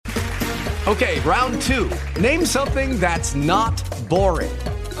Okay, round two. Name something that's not boring.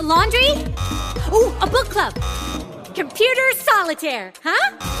 A laundry? Ooh, a book club. Computer solitaire,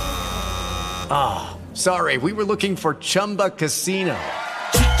 huh? Ah, sorry, we were looking for Chumba Casino.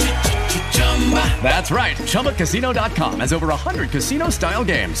 That's right, ChumbaCasino.com has over 100 casino-style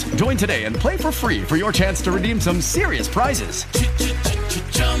games. Join today and play for free for your chance to redeem some serious prizes.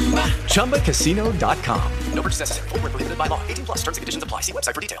 ChumbaCasino.com. No purchase necessary. Void where prohibited by law. 18 plus terms and conditions apply. See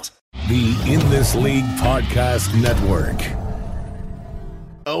website for details. The In This League Podcast Network.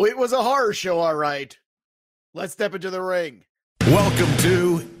 Oh, it was a horror show, all right. Let's step into the ring. Welcome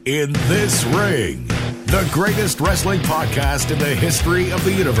to In This Ring, the greatest wrestling podcast in the history of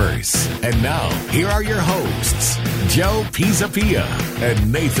the universe. And now, here are your hosts, Joe Pisapia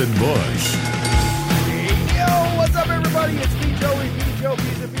and Nathan Bush. Hey, yo, what's up, everybody? It's me, Joe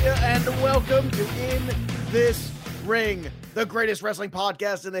Pisapia, and welcome to In This Ring, the greatest wrestling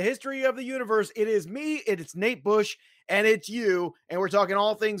podcast in the history of the universe. It is me, it's Nate Bush, and it's you, and we're talking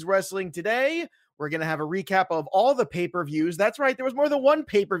all things wrestling today. We're going to have a recap of all the pay-per-views. That's right, there was more than one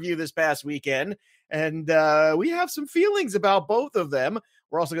pay-per-view this past weekend, and we have some feelings about both of them.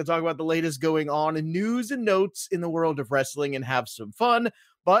 We're also going to talk about the latest going on in news and notes in the world of wrestling and have some fun.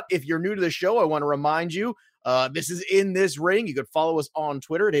 But if you're new to the show, I want to remind you, this is In This Ring. You can follow us on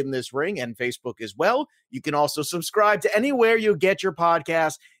Twitter at In This Ring and Facebook as well. You can also subscribe to anywhere you get your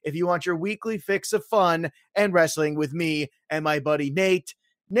podcast if you want your weekly fix of fun and wrestling with me and my buddy Nate.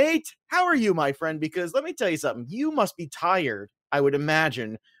 Nate, how are you, my friend? Because let me tell you something. You must be tired, I would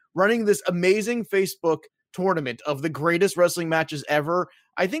imagine, running this amazing Facebook tournament of the greatest wrestling matches ever.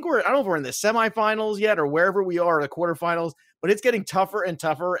 I don't know if we're in the semifinals yet or wherever we are in the quarterfinals, but it's getting tougher and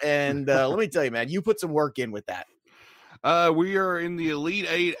tougher. And let me tell you, man, you put some work in with that. We are in the Elite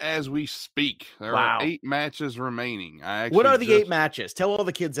Eight as we speak. There are 8 matches remaining. What are the 8 matches? Tell all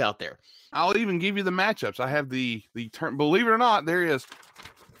the kids out there. I'll even give you the matchups. I have the turn. Believe it or not, there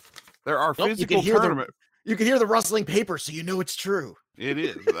are physical tournament. You can hear the rustling paper, so you know it's true. It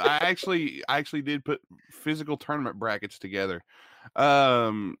is. I actually did put physical tournament brackets together.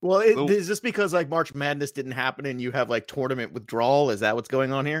 Is this because like March Madness didn't happen and you have like tournament withdrawal? Is that what's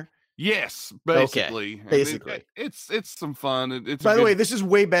going on here? Yes, basically. Okay, basically. It's some fun. By the way, this is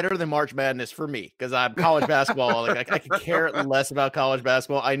way better than March Madness for me because I'm college basketball. Like I can care less about college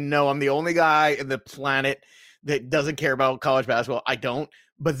basketball. I know I'm the only guy in the planet that doesn't care about college basketball. I don't,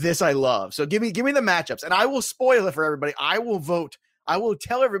 but this I love. So give me the matchups, and I will spoil it for everybody. I will vote. I will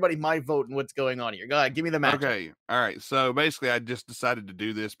tell everybody my vote and what's going on here. Go ahead, give me the matchup. Okay, all right. So basically, I just decided to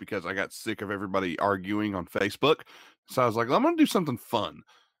do this because I got sick of everybody arguing on Facebook. So I was like, I'm going to do something fun.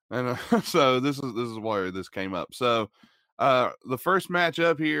 And so this is where this came up. So the first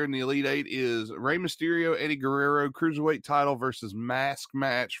matchup here in the Elite Eight is Rey Mysterio, Eddie Guerrero, Cruiserweight title versus mask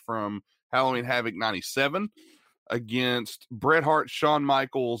match from Halloween Havoc 97 against Bret Hart, Shawn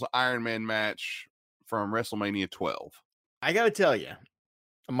Michaels Iron Man match from WrestleMania 12. I got to tell you,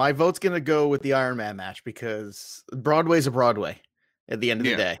 my vote's going to go with the Iron Man match because Broadway's a Broadway at the end of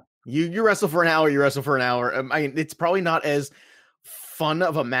the day. You wrestle for an hour, you wrestle for an hour. I mean, it's probably not as fun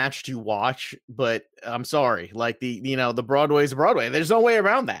of a match to watch, but I'm sorry, like the Broadway's a Broadway. There's no way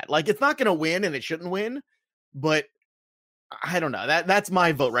around that. Like it's not going to win and it shouldn't win, but I don't know. That's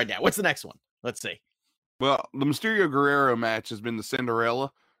my vote right now. What's the next one? Let's see. Well, the Mysterio Guerrero match has been the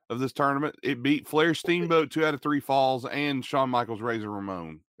Cinderella of this tournament. It beat Flair Steamboat 2 out of 3 falls and Shawn Michaels Razor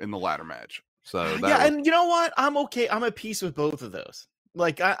Ramon in the ladder match. So and you know what? I'm okay. I'm at peace with both of those.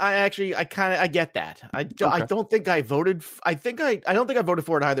 Like I get that. I don't think I voted. I don't think I voted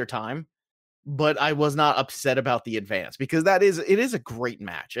for it either time, but I was not upset about the advance because it is a great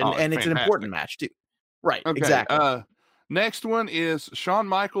match and it's an important match too. Right. Okay. Exactly. Next one is Shawn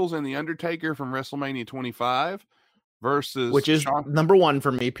Michaels and The Undertaker from WrestleMania 25 versus which is number 1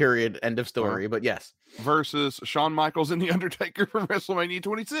 for me, period. End of story. But yes. Versus Shawn Michaels and The Undertaker from WrestleMania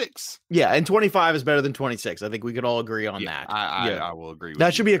 26. Yeah, and 25 is better than 26. I think we could all agree on that. I will agree with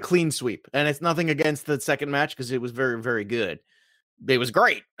that. Should be a clean sweep. And it's nothing against the second match because it was very, very good. It was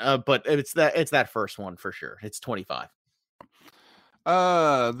great. But it's that first one for sure. It's 25.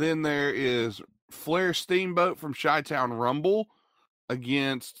 Then there is Flair Steamboat from Chi-Town Rumble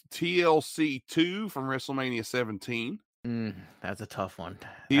against TLC 2 from WrestleMania 17. That's a tough one.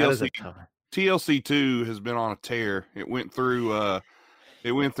 TLC 2 has been on a tear. It went through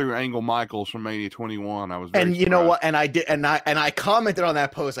Angle Michaels from Mania 21. I was very surprised. Know what? And I did, and I commented on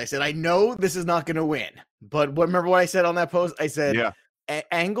that post. I said, I know this is not going to win, but remember what I said on that post? I said,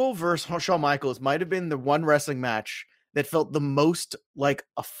 Angle versus Shawn Michaels might have been the one wrestling match that felt the most like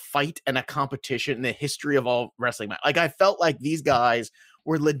a fight and a competition in the history of all wrestling. Like I felt like these guys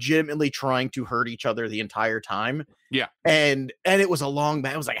were legitimately trying to hurt each other the entire time. Yeah. And it was a long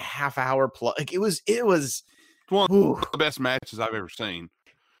match. It was like a half hour plus. Like it was one of the best matches I've ever seen.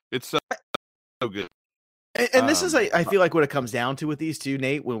 It's so good. And this is, I feel like, what it comes down to with these two,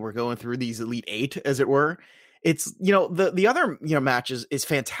 Nate, when we're going through these Elite Eight, as it were. It's, the other, matches is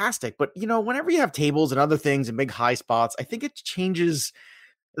fantastic. But, whenever you have tables and other things and big high spots, I think it changes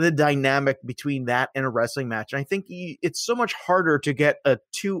the dynamic between that and a wrestling match. And I think it's so much harder to get a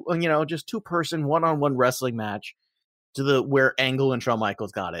just 2-person one-on-one wrestling match to where Angle and Shawn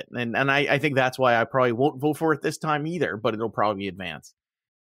Michaels got it. And I think that's why I probably won't vote for it this time either, but it'll probably be advanced.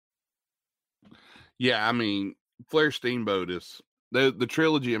 Yeah, I mean, Flair Steamboat is the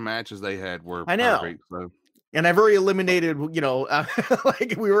trilogy of matches they had were perfect. So. And I've already eliminated,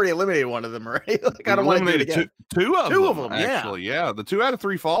 like we already eliminated one of them, right? Like I don't want to do it again. Two of them, actually. Yeah, the 2 out of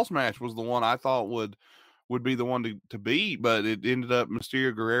 3 falls match was the one I thought would be the one to beat, but it ended up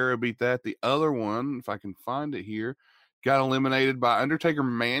Mysterio Guerrero beat that. The other one, if I can find it here, got eliminated by Undertaker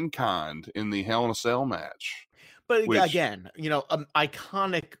Mankind in the Hell in a Cell match. But again, an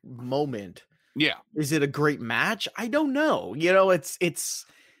iconic moment. Yeah. Is it a great match? I don't know.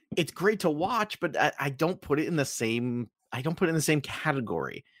 It's great to watch, but I don't put it in the same. I don't put it in the same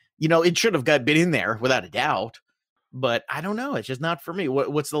category. It should have been in there without a doubt, but I don't know. It's just not for me.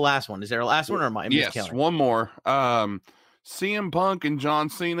 What's the last one? Is there a last one or am I miscounting? Yes, one more. CM Punk and John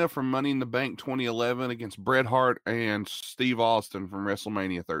Cena from Money in the Bank 2011 against Bret Hart and Steve Austin from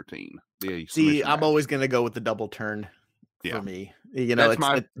WrestleMania 13. See, I'm always going to go with the double turn for me.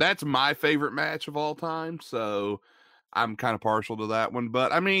 That's my favorite match of all time. So I'm kind of partial to that one,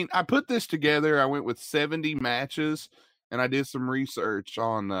 but I mean, I put this together. I went with 70 matches and I did some research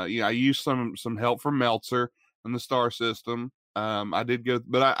on, I used some help from Meltzer and the Star System. I did go,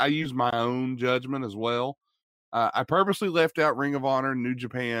 but I used my own judgment as well. I purposely left out Ring of Honor, New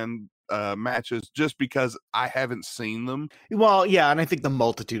Japan matches just because I haven't seen them. Well, yeah, and I think the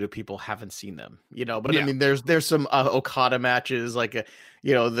multitude of people haven't seen them, but I mean, there's some Okada matches, like the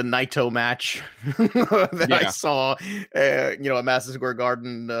Naito match that I saw, at Madison Square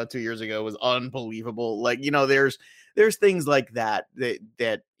Garden 2 years ago was unbelievable. Like, there's things like that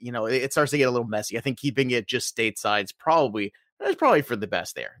it starts to get a little messy. I think keeping it just stateside is probably for the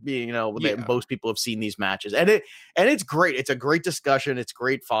best there. Most people have seen these matches and it's great. It's a great discussion. It's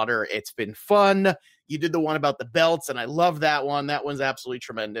great fodder. It's been fun. You did the one about the belts and I love that one. That one's absolutely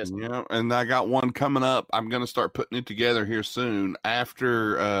tremendous. Yeah. And I got one coming up. I'm going to start putting it together here soon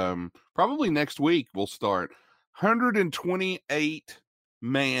after, probably next week. We'll start 128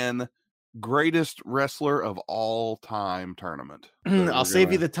 man greatest wrestler of all time tournament. I'll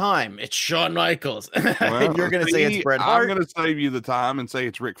save you the time. It's Shawn Michaels. Well, you're going to say it's Bret Hart. I'm going to save you the time and say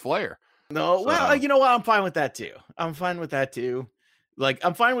it's Ric Flair. No, well, you know what? I'm fine with that too. Like,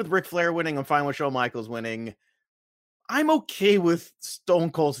 I'm fine with Ric Flair winning. I'm fine with Shawn Michaels winning. I'm okay with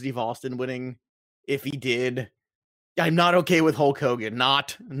Stone Cold Steve Austin winning if he did. I'm not okay with Hulk Hogan.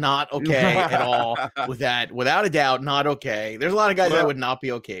 Not okay at all with that. Without a doubt, not okay. There's a lot of guys I would not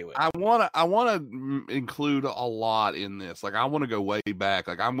be okay with. I want to include a lot in this. Like, I want to go way back.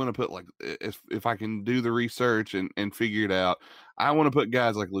 Like, I'm going to put, like, if I can do the research and figure it out, I want to put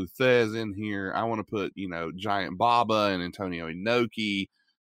guys like Luthez in here. I want to put, Giant Baba and Antonio Inoki.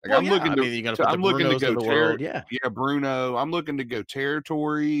 Like, I'm looking to go Bruno. I'm looking to go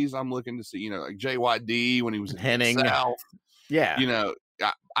territories. I'm looking to see, like JYD when he was in Henning. the South. Yeah.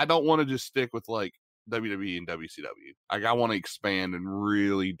 I don't want to just stick with like WWE and WCW. Like, I want to expand and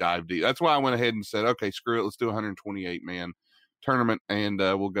really dive deep. That's why I went ahead and said, okay, screw it. Let's do a 128 man tournament and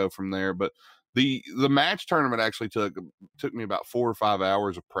we'll go from there. But the match tournament actually took me about 4 or 5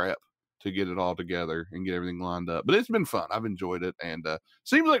 hours of prep to get it all together and get everything lined up. But it's been fun. I've enjoyed it. And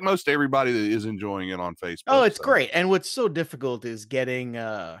seems like most everybody that is enjoying it on Facebook. Oh, it's great. And what's so difficult is getting,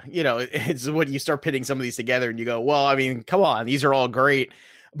 it's when you start pitting some of these together and you go, well, I mean, come on, these are all great.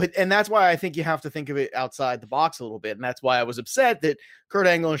 And that's why I think you have to think of it outside the box a little bit. And that's why I was upset that Kurt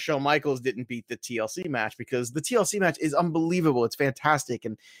Angle and Shawn Michaels didn't beat the TLC match, because the TLC match is unbelievable. It's fantastic.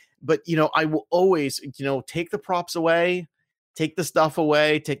 But I will always, take the props away, take the stuff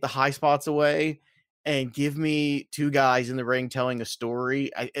away, take the high spots away, and give me two guys in the ring telling a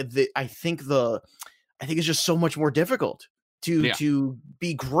story. I think it's just so much more difficult to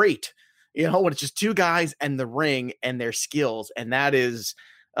be great. When it's just two guys and the ring and their skills, and that's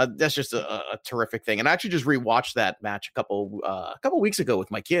just a terrific thing. And I actually just rewatched that match a couple weeks ago with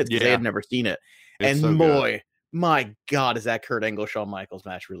my kids because they had never seen it. It's and so boy, good. My God, is that Kurt Angle Shawn Michaels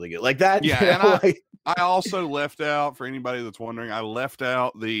match really good? Like that? Yeah, and I also left out, for anybody that's wondering, I left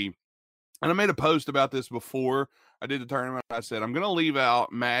out and I made a post about this before. I did the tournament. I said, I'm going to leave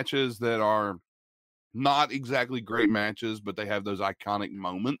out matches that are not exactly great matches, but they have those iconic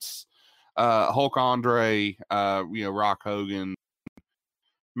moments. Hulk Andre, Rock Hogan,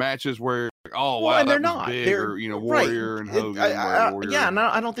 matches where, wow, and that they're was not. big, They're or, Warrior and Hogan. Yeah, no,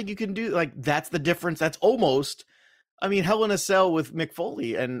 I don't think you can do, like, that's the difference. That's almost, I mean, Hell in a Cell with Mick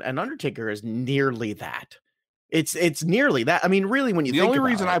Foley and Undertaker is nearly that. It's nearly that. I mean, really, when you think the only about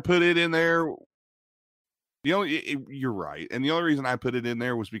reason it, I put it in there, you're right, and the only reason I put it in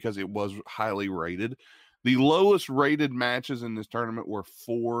there was because it was highly rated. The lowest rated matches in this tournament were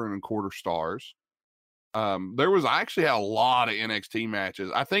 4.25 stars. I actually had a lot of NXT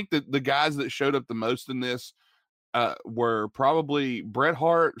matches. I think that the guys that showed up the most in this were probably Bret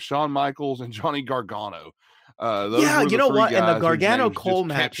Hart, Shawn Michaels, and Johnny Gargano. Those were you know what? And the guys whose Gargano names Cole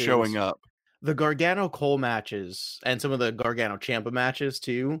just kept matches showing up. The Gargano Cole matches and some of the Gargano Ciampa matches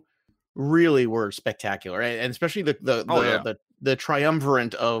too really were spectacular, and especially the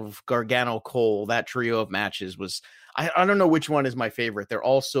triumvirate of Gargano Cole. That trio of matches was, I don't know which one is my favorite. They're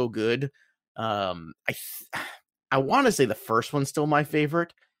all so good. I want to say the first one's still my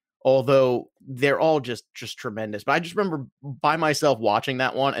favorite, although they're all just tremendous. But I just remember by myself watching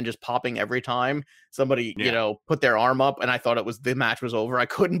that one and just popping every time somebody, put their arm up, and I thought the match was over. I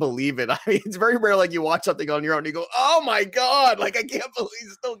couldn't believe it. I mean, it's very rare, like, you watch something on your own and you go, oh my God, like, I can't believe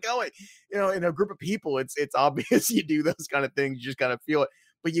it's still going. In a group of people, it's obvious you do those kind of things. You just kind of feel it,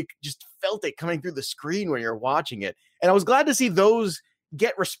 but you just felt it coming through the screen when you're watching it. And I was glad to see those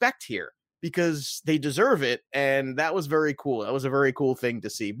get respect here, because they deserve it. And that was very cool. That was a very cool thing to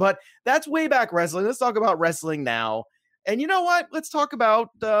see. But that's way back wrestling. Let's talk about wrestling now. And you know what? Let's talk about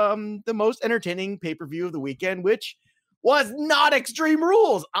the most entertaining pay-per-view of the weekend, which was not Extreme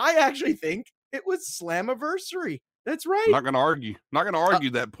Rules. I actually think it was Slammiversary. That's right. Not going to argue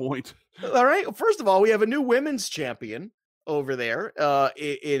that point. All right. First of all, we have a new women's champion over there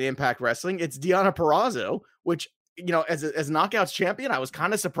in Impact Wrestling. It's Deonna Purrazzo, which, as Knockouts champion, I was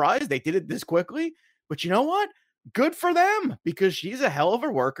kind of surprised they did it this quickly. But you know what? Good for them, because she's a hell of a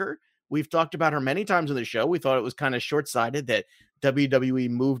worker. We've talked about her many times on the show. We thought it was kind of short-sighted that WWE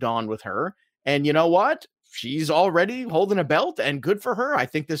moved on with her. And you know what? She's already holding a belt, and good for her. I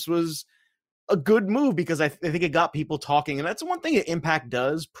think this was a good move, because I think it got people talking. And that's one thing that Impact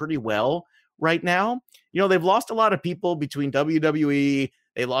does pretty well right now. They've lost a lot of people between WWE.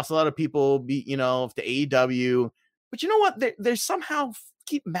 They lost a lot of people, to AEW. But you know what? They somehow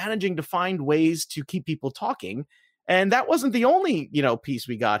keep managing to find ways to keep people talking. And that wasn't the only, piece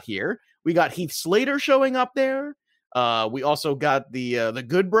we got here. We got Heath Slater showing up there. We also got the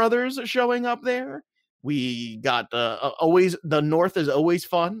Good Brothers showing up there. We got always the North is always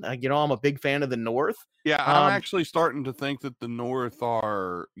fun. I'm a big fan of the North. Yeah, I'm actually starting to think that the North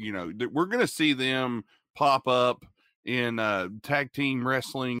are, that we're going to see them pop up in tag team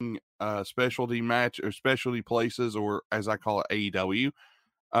wrestling specialty match or specialty places, or as I call it, AEW.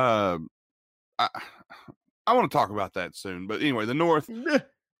 I want to talk about that soon, but anyway, the North,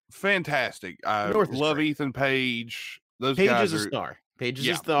 fantastic. I love great. Ethan Page. Those Page guys is a star. Page is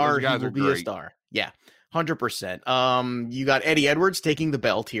a star. He will be a star. Yeah, 100%. You got Eddie Edwards taking the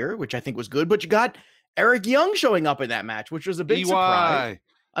belt here, which I think was good, but you got Eric Young showing up in that match, which was a big surprise.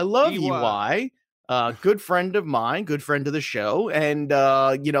 I love EY. Good friend of mine, good friend of the show. And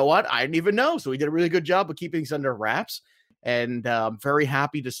you know what? I didn't even know. So he did a really good job of keeping things under wraps. And I'm very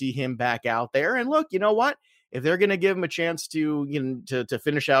happy to see him back out there. And look, you know what? If they're going to give him a chance to, to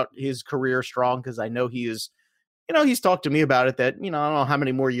finish out his career strong, because I know he is, he's talked to me about it that, I don't know how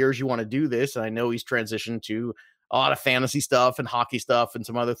many more years you want to do this. And I know he's transitioned to a lot of fantasy stuff and hockey stuff and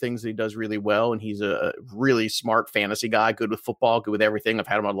some other things that he does really well. And he's a really smart fantasy guy, good with football, good with everything. I've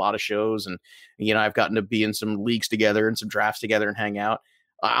had him on a lot of shows, and, I've gotten to be in some leagues together and some drafts together and hang out.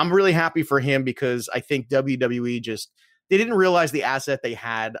 I'm really happy for him, because I think WWE they didn't realize the asset they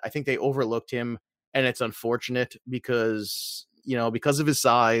had. I think they overlooked him, and it's unfortunate because of his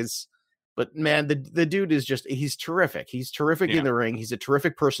size. But man, the dude is he's terrific. He's terrific in the ring. He's a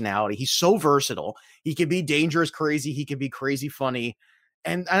terrific personality. He's so versatile. He can be dangerous, crazy. He can be crazy funny.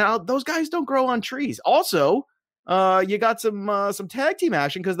 And those guys don't grow on trees. Also, you got some tag team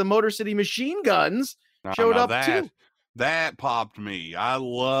action, because the Motor City Machine Guns showed up too. That popped me. I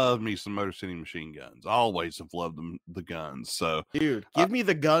love me some Motor City Machine Guns. I always have loved the guns. So, dude, give me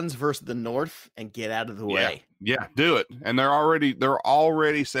the Guns versus the North and get out of the way. Yeah, do it. And they're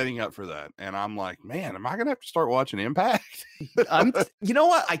already setting up for that. And I'm like, man, am I gonna have to start watching Impact? You know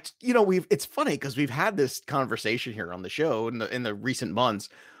what? It's funny, because we've had this conversation here on the show in the recent months,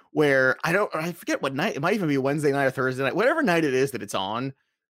 where I forget what night. It might even be Wednesday night or Thursday night, whatever night it is that it's on.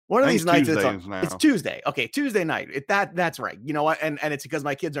 One of I these think nights Tuesdays now. it's Tuesday. Okay, Tuesday night. That's right. You know what? And it's because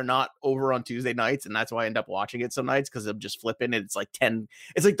my kids are not over on Tuesday nights, and that's why I end up watching it some nights because I'm just flipping it. It's like 10.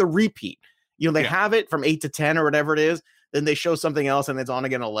 It's like the repeat. You know, they have it from 8 to 10 or whatever it is. Then they show something else and it's on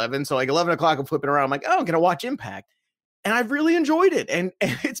again at 11. So like 11 o'clock, I'm flipping around. I'm like, oh, I'm gonna watch Impact. And I've really enjoyed it. And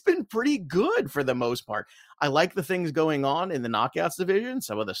it's been pretty good for the most part. I like the things going on in the Knockouts division.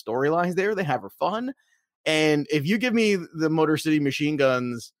 Some of the storylines there they have are fun. And if you give me the Motor City Machine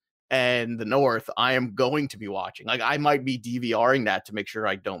Guns and the North, I am going to be watching. Like I might be DVRing that to make sure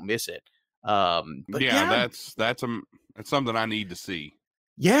I don't miss it. But that's something I need to see.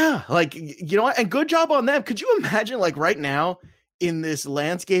 Yeah, like you know what? And good job on them. Could you imagine, like right now in this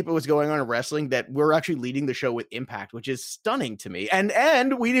landscape of what's going on in wrestling, that we're actually leading the show with Impact, which is stunning to me. And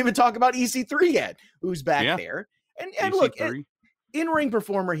we didn't even talk about EC3 yet, who's back there. And look, in-ring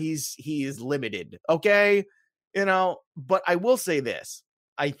performer, he is limited, okay? You know, but I will say this.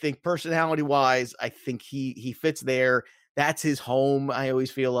 I think personality-wise, I think he fits there. That's his home, I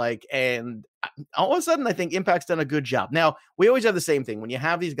always feel like. And all of a sudden, I think Impact's done a good job. Now, we always have the same thing. When you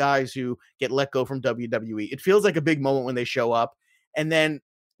have these guys who get let go from WWE, it feels like a big moment when they show up. And then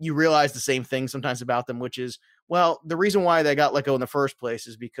you realize the same thing sometimes about them, which is, well, the reason why they got let go in the first place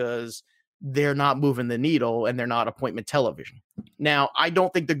is because they're not moving the needle and they're not appointment television. Now, I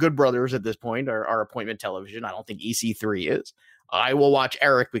don't think the Good Brothers at this point are appointment television. I don't think EC3 is. I will watch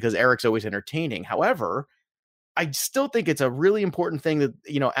Eric because Eric's always entertaining. However, I still think it's a really important thing that,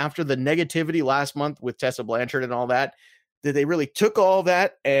 you know, after the negativity last month with Tessa Blanchard and all that they really took all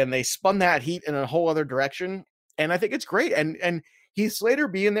that and they spun that heat in a whole other direction. And I think it's great. And Heath Slater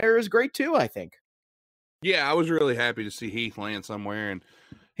being there is great too, I think. Yeah, I was really happy to see Heath land somewhere, and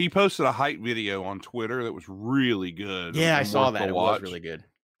he posted a hype video on Twitter that was really good. Yeah, I saw that. It was really good.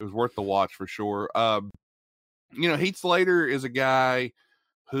 It was worth the watch for sure. You know, Heath Slater is a guy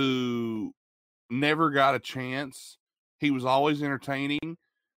who never got a chance. He was always entertaining,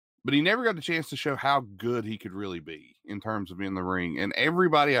 but he never got a chance to show how good he could really be in terms of in the ring. And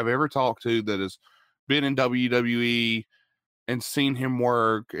everybody I've ever talked to that has been in WWE and seen him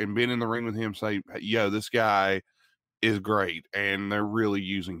work and been in the ring with him say, yo, this guy is great. And they're really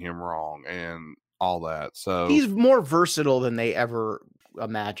using him wrong and all that. So he's more versatile than they ever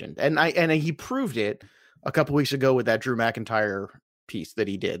imagined. And he proved it a couple weeks ago with that Drew McIntyre piece that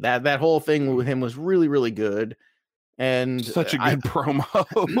he did. That whole thing with him was really, really good. And such a good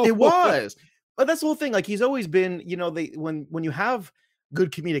promo. It was. But that's the whole thing. Like he's always been, you know, when you have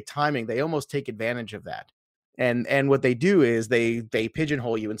good comedic timing, they almost take advantage of that. And what they do is they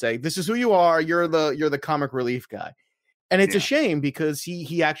pigeonhole you and say, this is who you are. You're the comic relief guy. And it's a shame because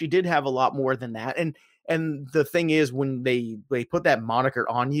he actually did have a lot more than that. And the thing is, when they put that moniker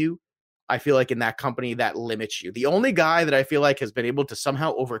on you, I feel like in that company that limits you. The only guy that I feel like has been able to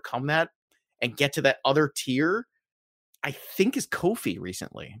somehow overcome that and get to that other tier, I think, is Kofi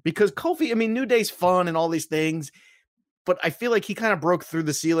recently. Because Kofi, I mean, New Day's fun and all these things, but I feel like he kind of broke through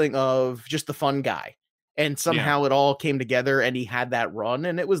the ceiling of just the fun guy. And somehow it all came together and he had that run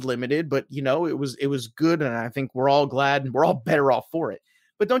and it was limited, but you know, it was good. And I think we're all glad and we're all better off for it.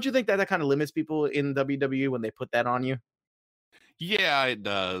 But don't you think that kind of limits people in WWE when they put that on you? Yeah, it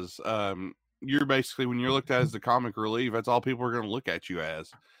does. You're basically, when you're looked at as the comic relief, that's all people are going to look at you as.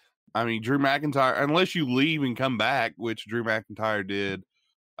 I mean, Drew McIntyre, unless you leave and come back, which Drew McIntyre did,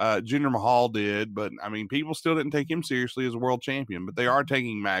 Jinder Mahal did, but I mean, people still didn't take him seriously as a world champion, but they are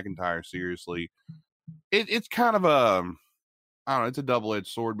taking McIntyre seriously. It's kind of I don't know, it's a double-edged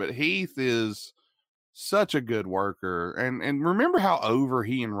sword, but Heath is such a good worker. And remember how over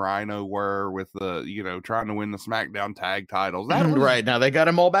he and Rhino were with the, you know, trying to win the SmackDown tag titles. That was, right. Now they got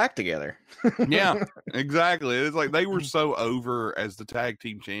them all back together. Yeah, exactly. It's like they were so over as the tag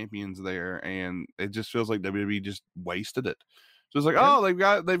team champions there, and it just feels like WWE just wasted it. So it's like, oh,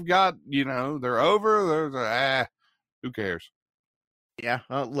 they've got, you know, they're over. Who cares? Yeah.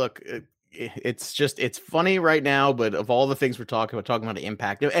 Look, it's funny right now, but of all the things we're talking about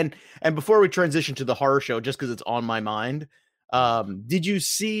Impact, and before we transition to the horror show, just because it's on my mind, did you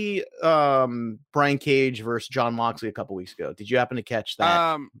see Brian Cage versus John Moxley a couple weeks ago? Did you happen to catch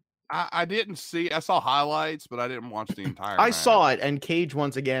that? I didn't see. I saw highlights, but I didn't watch the entire. I saw it, and Cage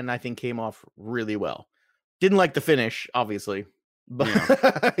once again, I think, came off really well. Didn't like the finish, obviously,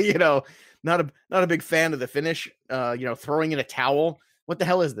 but you know, not a big fan of the finish. You know, throwing in a towel. What the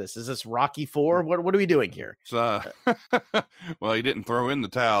hell is this? Is this Rocky 4? What are we doing here? So, well, he didn't throw in the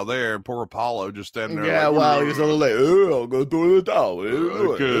towel there. Poor Apollo just standing there. Yeah, like, well, he was a little like, oh, I'll go throw the towel.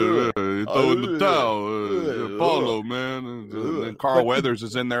 Okay, throw in the towel, Apollo, man. And then Carl Weathers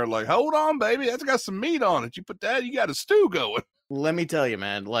is in there like, hold on, baby, that's got some meat on it. You put that, you got a stew going. Let me tell you,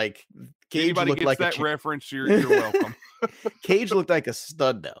 man. Like, Cage Anybody looked gets like that reference, you're welcome. Cage looked like a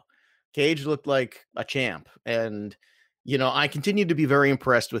stud, though. Cage looked like a champ, and I continue to be very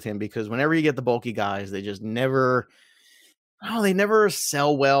impressed with him because whenever you get the bulky guys, they just never. Oh, they never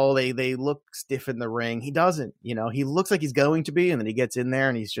sell well. They look stiff in the ring. He doesn't. He looks like he's going to be, and then he gets in there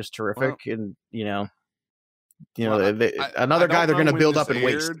and he's just terrific. Well, and I another guy they're going to build up and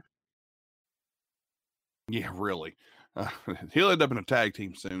waste. Yeah, really. He'll end up in a tag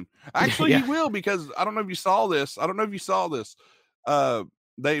team soon. Actually, He will, because I don't know if you saw this.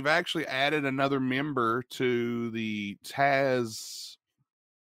 They've actually added another member to the Taz.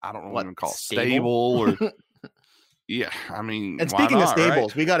 I don't know what to call it, stable or. Yeah, I mean, and speaking of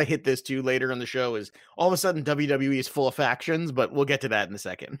stables, we got to hit this too later in the show. Is all of a sudden WWE is full of factions, but we'll get to that in a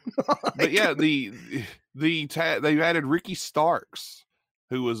second. But yeah, they've added Ricky Starks,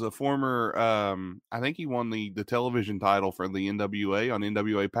 who was a former. I think he won the television title for the NWA on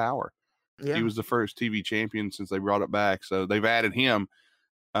NWA Power. Yeah. He was the first TV champion since they brought it back, so they've added him.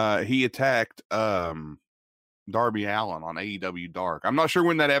 He attacked Darby Allin on AEW Dark. I'm not sure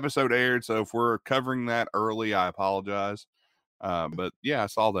when that episode aired, so if we're covering that early, I apologize. But yeah, I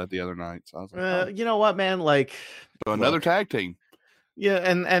saw that the other night. So I was like, oh. You know what, man? Like, so another tag team. Yeah,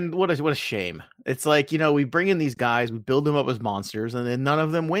 and what a shame. It's like, we bring in these guys, we build them up as monsters, and then none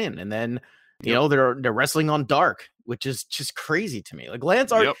of them win. And then they're wrestling on Dark, which is just crazy to me. Like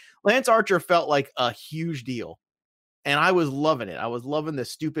Lance Archer felt like a huge deal. And I was loving it. I was loving the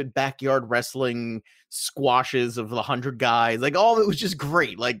stupid backyard wrestling squashes of the 100 guys. Like, all of it was just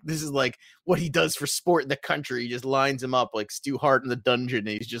great. Like, this is like what he does for sport in the country. He just lines him up like Stu Hart in the dungeon.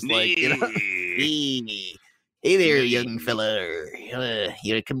 And he's just like, hey there, young fella.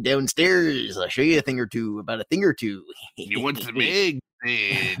 You come downstairs. I'll show you a thing or two about a thing or two. You want some eggs?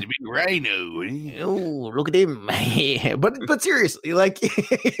 The big rhino. Oh, look at him. but seriously, like,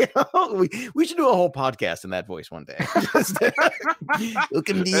 we should do a whole podcast in that voice one day.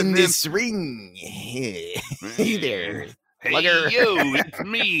 Welcome in this ring. Hey there. Hey, yo, it's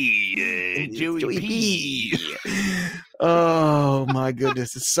me, Joey P. Oh my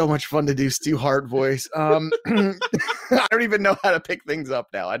goodness, it's so much fun to do Stu Hart voice. I don't even know how to pick things up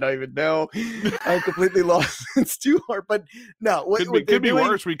now. I don't even know. I'm completely lost in Stu Hart. But no, could be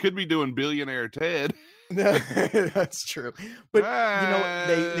worse. We could be doing Billionaire Ted. No, that's true. But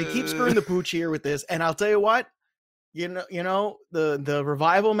they keep screwing the pooch here with this, and I'll tell you what, the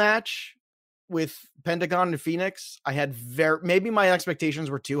revival match with Pentagon and Phoenix, I had maybe my expectations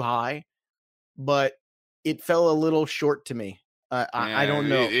were too high, but it fell a little short to me. I don't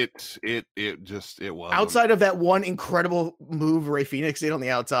know. It was outside of that one incredible move Ray Phoenix did on the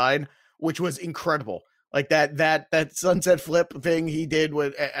outside, which was incredible. Like that sunset flip thing he did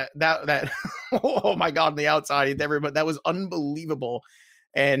with that. Oh my God, on the outside, that was unbelievable.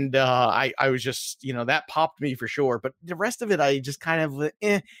 And I was just, that popped me for sure. But the rest of it, I just kind of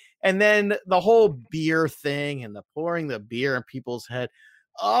And then the whole beer thing and the pouring the beer in people's head.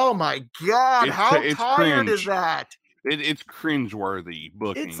 Oh my God, how tired cringe. Is that? It's cringeworthy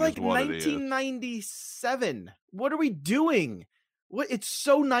booking. It's like 1997. What are we doing? It's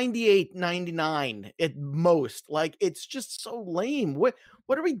so 98, 99 at most. Like, it's just so lame. What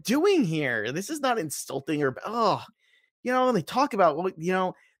are we doing here? This is not insulting or they talk about,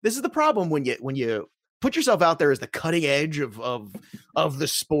 this is the problem when you put yourself out there as the cutting edge of the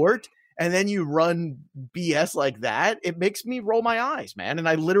sport, and then you run BS like that. It makes me roll my eyes, man. And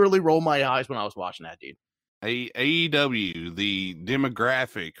I literally rolled my eyes when I was watching that, dude. AEW, the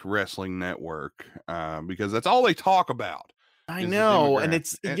demographic wrestling network, because that's all they talk about. I know. And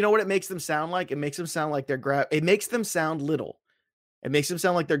it's, you know what it makes them sound like? It makes them sound like it makes them sound little. It makes them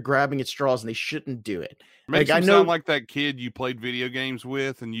sound like they're grabbing at straws and they shouldn't do it. Makes them sound like that kid you played video games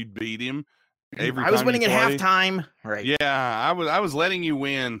with and you'd beat him. I was winning at halftime. Right. Yeah, I was letting you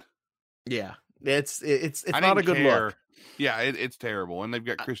win. Yeah. It's not a good look. Yeah, it's terrible. And they've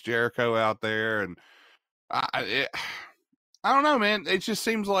got Chris Jericho out there, and I don't know, man. It just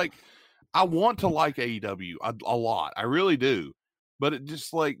seems like I want to like AEW a lot. I really do. But it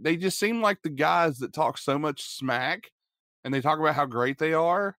just they just seem like the guys that talk so much smack and they talk about how great they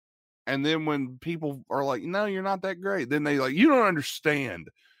are. And then when people are like, no, you're not that great, then they you don't understand.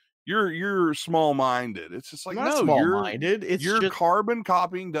 You're small-minded. It's just like, no, small-minded. You're carbon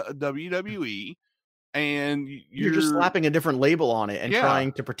copying WWE. and you're just slapping a different label on it and Yeah.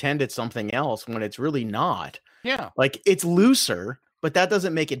 trying to pretend it's something else when it's really not. Yeah. Like, it's looser, but that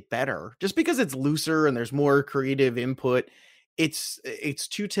doesn't make it better. Just because it's looser and there's more creative input, it's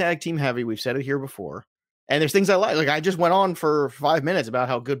too tag team heavy. We've said it here before. And there's things I like. Like, I just went on for 5 minutes about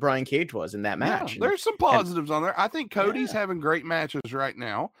how good Brian Cage was in that match. Yeah, there's some positives on there. I think Cody's having great matches right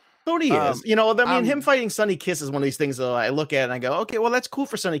now. Cody is. You know, I mean, him fighting Sonny Kiss is one of these things that I look at and I go, okay, well, that's cool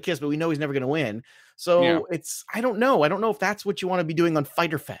for Sonny Kiss, but we know he's never going to win. So I don't know. I don't know if that's what you want to be doing on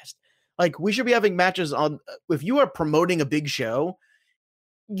Fyter Fest. Like, we should be having matches on, if you are promoting a big show,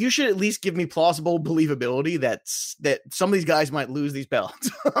 you should at least give me plausible believability that some of these guys might lose these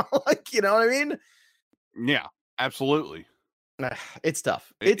belts. Like, you know what I mean? Yeah, absolutely. It's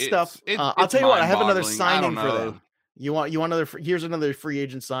tough. It's tough. I'll tell you what, I have another signing for them. You want here's another free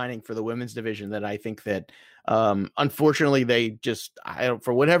agent signing for the women's division that I think that unfortunately they just,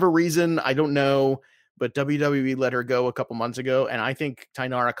 for whatever reason, I don't know, but WWE let her go a couple months ago, and I think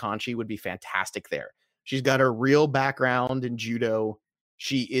Tainara Conchi would be fantastic there. She's got a real background in judo.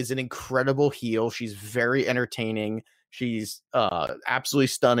 She is an incredible heel. She's very entertaining. She's absolutely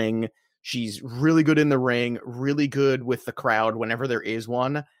stunning. She's really good in the ring, really good with the crowd whenever there is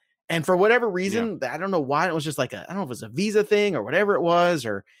one. And for whatever reason, I don't know why, it was just like I don't know if it was a visa thing or whatever it was,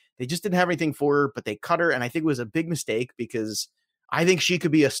 or they just didn't have anything for her, but they cut her. And I think it was a big mistake because I think she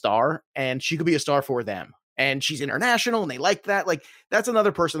could be a star and she could be a star for them. And she's international and they like that. Like, that's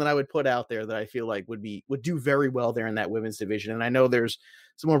another person that I would put out there that I feel like would do very well there in that women's division. And I know there's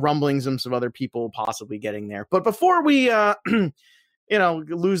some more rumblings and some other people possibly getting there. But before we,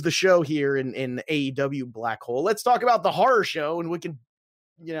 lose the show here in AEW Black Hole, let's talk about the horror show and we can,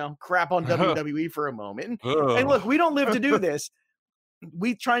 crap on WWE for a moment. And look, we don't live to do this.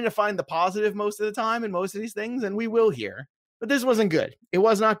 We trying to find the positive most of the time in most of these things, and we will here. But this wasn't good. It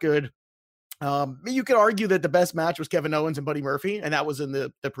was not good. You could argue that the best match was Kevin Owens and Buddy Murphy, and that was in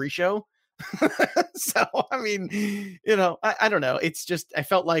the pre-show. So, I mean, I don't know. It's just, I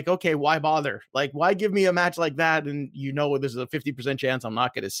felt like, okay, why bother? Like, why give me a match like that? And this is a 50% chance I'm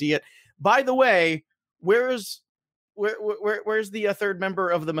not going to see it. By the way, where's the third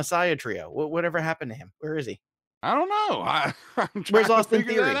member of the Messiah trio? Whatever happened to him? Where is he? I don't know. I'm Where's trying Austin to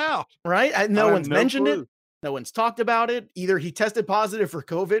figure Theory? that out. Right? No one's mentioned clue. it. No one's talked about it. Either he tested positive for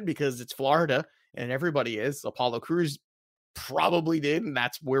COVID because it's Florida and everybody is. Apollo Crews probably did, and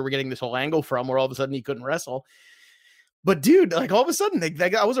that's where we're getting this whole angle from, where all of a sudden he couldn't wrestle. But dude, like, all of a sudden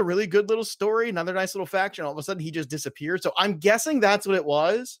that was a really good little story, another nice little faction. All of a sudden he just disappeared. So I'm guessing that's what it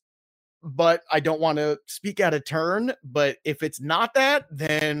was, but I don't want to speak out of turn. But if it's not that,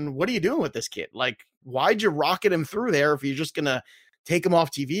 then what are you doing with this kid? Like, why'd you rocket him through there if you're just gonna take him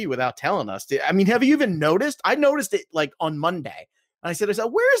off TV without telling us? I mean, have you even noticed? I noticed it like on Monday. And I said,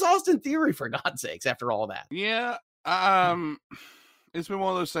 where's Austin Theory, for God's sakes, after all that? Yeah. It's been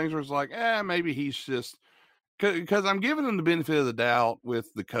one of those things where it's like, maybe he's just, because I'm giving him the benefit of the doubt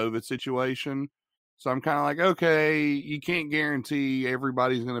with the COVID situation. So I'm kind of like, okay, you can't guarantee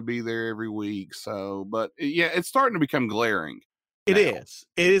everybody's going to be there every week. So, but yeah, it's starting to become glaring. It is.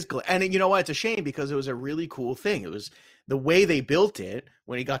 And you know what? It's a shame because it was a really cool thing. It was the way they built it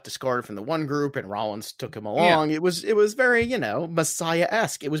when he got discarded from the one group and Rollins took him along. Yeah. It was very,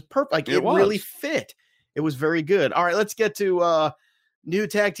 Messiah-esque. It was perfect. Like, it really fit. It was very good. All right, let's get to new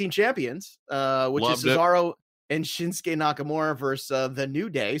tag team champions, which is Cesaro and Shinsuke Nakamura versus the New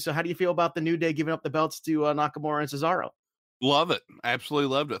Day. So how do you feel about the New Day giving up the belts to Nakamura and Cesaro? Love it. Absolutely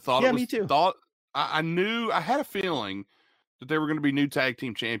loved it. Me too. I had a feeling that they were going to be new tag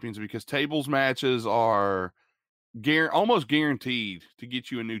team champions because tables matches are almost guaranteed to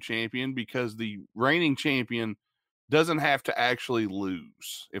get you a new champion because the reigning champion doesn't have to actually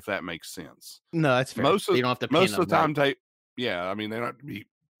lose, if that makes sense. No, that's fair. Most of the time, right? they don't have to be.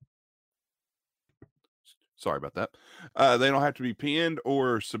 Sorry about that. They don't have to be pinned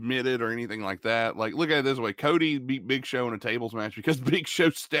or submitted or anything like that. Like, look at it this way: Cody beat Big Show in a tables match because Big Show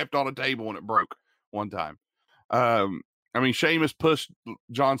stepped on a table and it broke one time. Sheamus pushed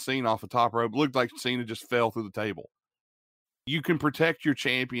John Cena off the top rope. It looked like Cena just fell through the table. You can protect your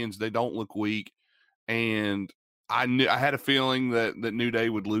champions; they don't look weak. And I had a feeling that New Day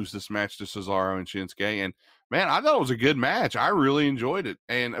would lose this match to Cesaro and Shinsuke. And man, I thought it was a good match. I really enjoyed it.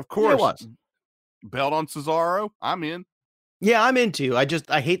 And of course, it was. Belt on Cesaro, I'm in. Yeah, I'm into. I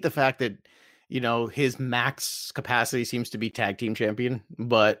hate the fact that, his max capacity seems to be tag team champion.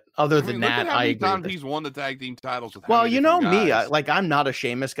 But other than that, I agree. He's won the tag team titles. With well, me, I'm not a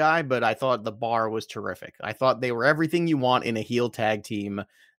Sheamus guy, but I thought the bar was terrific. I thought they were everything you want in a heel tag team.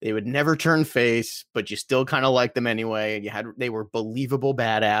 They would never turn face, but you still kind of like them anyway. And they were believable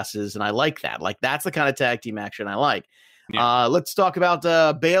badasses, and I like that. Like, that's the kind of tag team action I like. Yeah. Let's talk about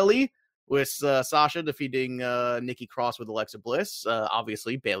Bayley with Sasha defeating Nikki Cross with Alexa Bliss.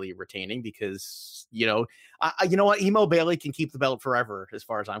 Obviously, Bayley retaining because, you know what? Emo Bayley can keep the belt forever as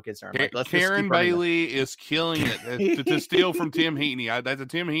far as I'm concerned. Like, Karen Bayley is killing it to steal from Tim Heaney. That's a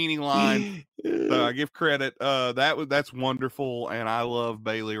Tim Heaney line. So I give credit. That's wonderful, and I love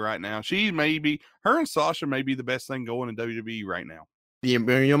Bayley right now. Her and Sasha may be the best thing going in WWE right now.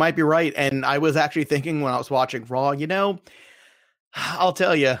 You might be right. And I was actually thinking when I was watching Raw, I'll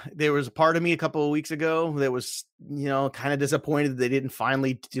tell you, there was a part of me a couple of weeks ago that was, kind of disappointed that they didn't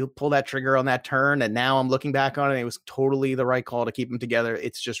finally pull that trigger on that turn. And now I'm looking back on it, and it was totally the right call to keep them together.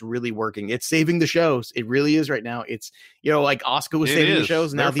 It's just really working. It's saving the shows. It really is right now. It's, like Asuka was saving the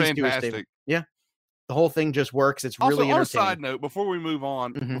shows. Now these two are saving. Yeah. The whole thing just works. It's really entertaining. Also, on a side note, before we move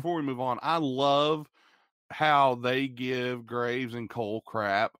on, I love how they give Graves and Cole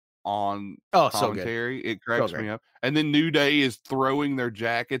crap on commentary. So it cracks me up. And then New Day is throwing their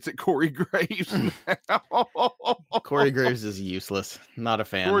jackets at Corey Graves now. Corey Graves is useless. Not a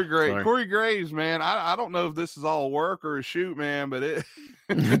fan. Corey Graves, man. I don't know if this is all work or a shoot, man, but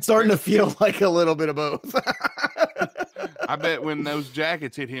it's starting to feel like a little bit of both. I bet when those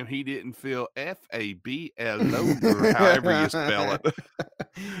jackets hit him, he didn't feel FABLO or however you spell it.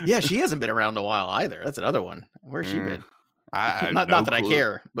 Yeah, she hasn't been around a while either. That's another one. Where's she been? Not that I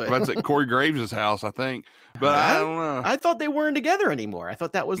care, but that's at Corey Graves' house, I think. But I don't know. I thought they weren't together anymore. I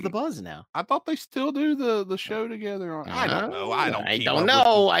thought that was the buzz now. I thought they still do the show together. I don't know.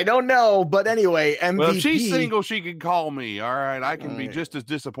 I don't know. But anyway, MVP. Well, if she's single, she can call me. All right, I can be just as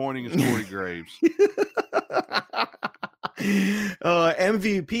disappointing as Corey Graves.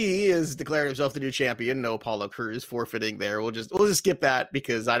 MVP has declared himself the new champion. No Apollo Crews forfeiting there. We'll just skip that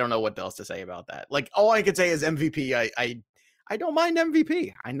because I don't know what else to say about that. Like, all I could say is MVP. I don't mind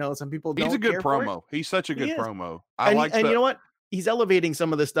MVP. I know some people don't. He's a good promo. He's such a good promo. And you know what? He's elevating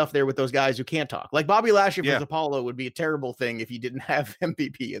some of the stuff there with those guys who can't talk. Like Bobby Lashley versus Apollo would be a terrible thing if you didn't have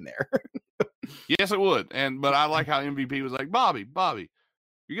MVP in there. Yes, it would. But I like how MVP was like, Bobby,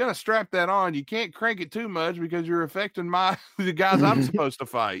 you're gonna strap that on. You can't crank it too much because you're affecting the guys I'm supposed to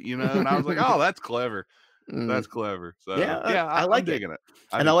fight. And I was like, oh, that's clever. That's clever. So I like digging it.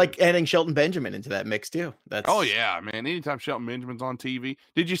 I like adding Shelton Benjamin into that mix too. Oh yeah, man. Anytime Shelton Benjamin's on TV.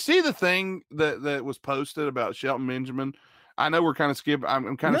 Did you see the thing that was posted about Shelton Benjamin? I know we're kind of skipping.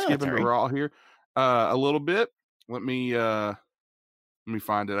 I'm kind of skipping the Raw here a little bit. Let me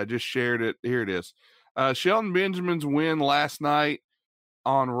find it. I just shared it. Here it is. Shelton Benjamin's win last night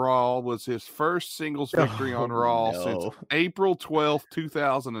on Raw was his first singles victory on Raw since April 12th,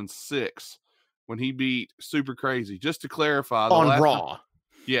 2006. When he beat Super Crazy. Just to clarify. On Raw.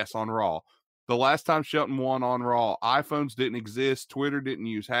 Yes, on Raw. The last time Shelton won on Raw, iPhones didn't exist. Twitter didn't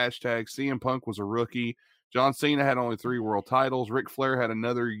use hashtags. CM Punk was a rookie. John Cena had only 3 world titles. Ric Flair had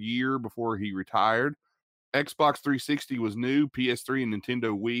another year before he retired. Xbox 360 was new. PS3 and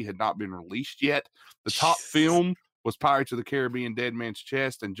Nintendo Wii had not been released yet. The top film was Pirates of the Caribbean Dead Man's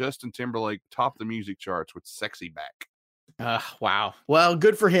Chest, and Justin Timberlake topped the music charts with Sexy Back. Wow. Well,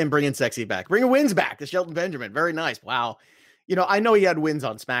 good for him bringing Sexy back. Bringing wins back to Shelton Benjamin. Very nice. Wow. I know he had wins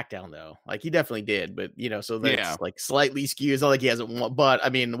on SmackDown though. Like he definitely did, but so that's like slightly skewed. It's not like he hasn't won, but I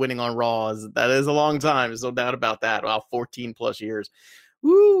mean, winning on Raw is a long time. There's no doubt about that. Wow, 14 plus years.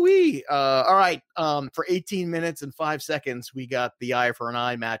 Woo wee. All right. For 18 minutes and 5 seconds, we got the eye for an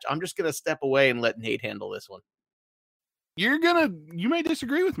eye match. I'm just gonna step away and let Nate handle this one. You may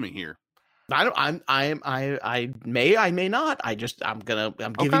disagree with me here. I may not. I'm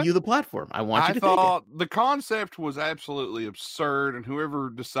giving you the platform. I thought the concept was absolutely absurd, and whoever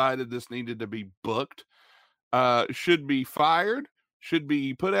decided this needed to be booked should be fired, should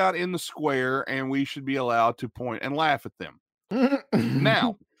be put out in the square, and we should be allowed to point and laugh at them.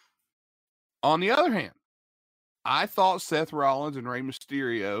 Now, on the other hand, I thought Seth Rollins and Rey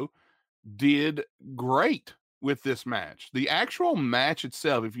Mysterio did great with this match. The actual match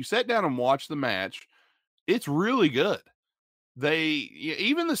itself, if you sat down and watch the match, it's really good.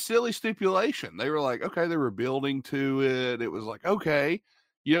 Even the silly stipulation, they were like, okay, they were building to it. It was like, okay,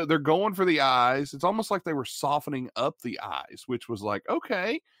 they're going for the eyes. It's almost like they were softening up the eyes, which was like,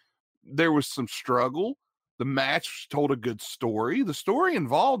 okay, there was some struggle. The match told a good story. The story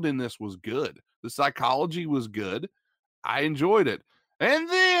involved in this was good. The psychology was good. I enjoyed it. And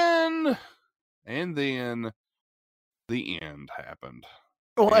then the end happened.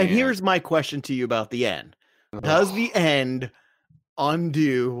 Well, and here's my question to you about the end. Does the end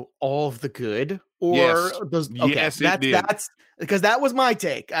undo all of the good, or Yes. does okay? Yes, it did. That's because that was my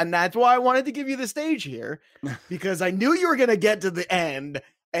take, and that's why I wanted to give you the stage here, because I knew you were going to get to the end,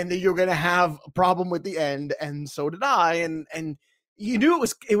 and that you're going to have a problem with the end, and so did I, and you knew it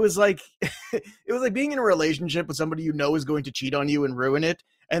was like it was like being in a relationship with somebody you know is going to cheat on you and ruin it.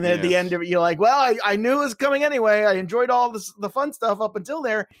 And then at the end of it, you're like, well, I knew it was coming anyway. I enjoyed all the fun stuff up until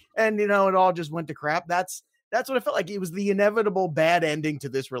there. And, it all just went to crap. That's what it felt like. It was the inevitable bad ending to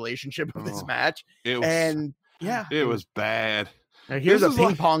this relationship of this match. It was bad. Now here's a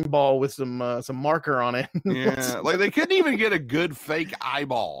ping pong ball with some marker on it. Yeah. Like they couldn't even get a good fake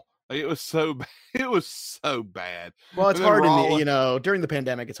eyeball. Like, it was so bad. It was so bad. Well, it's hard during the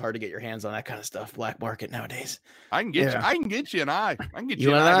pandemic, it's hard to get your hands on that kind of stuff. Black market nowadays. I can get you. I can get you an eye. I can get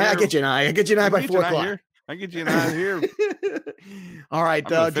you an eye. I get you an eye. I get you an eye by 4 o'clock. I get you an eye here. All right,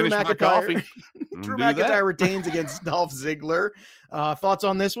 Drew McIntyre. Drew McIntyre retains against Dolph Ziggler. Thoughts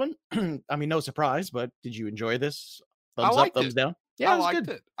on this one? I mean, no surprise, but did you enjoy this? Thumbs up, thumbs down. Yeah, I liked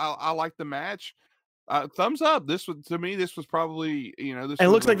it. I liked the match. Thumbs up. This was, to me, this was probably, this. And it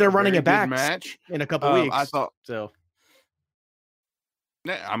looks like they're running it back match in a couple weeks. I thought so.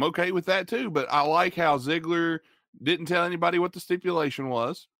 Yeah, I'm okay with that too, but I like how Ziggler didn't tell anybody what the stipulation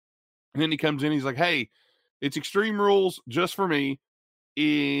was, and then he comes in. He's like, "Hey, it's Extreme Rules just for me."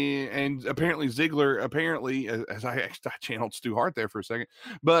 And apparently Ziggler, as I channeled Stu Hart there for a second,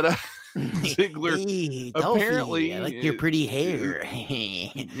 but Ziggler apparently, I like your pretty hair.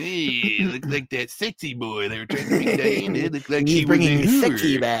 Hey, look like that sexy boy they were trying to bring down. It looked like he's bringing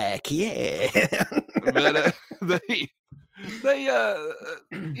sexy back, yeah. But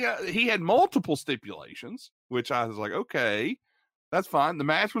he had multiple stipulations, which I was like, okay, that's fine. The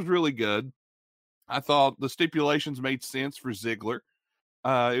match was really good. I thought the stipulations made sense for Ziggler.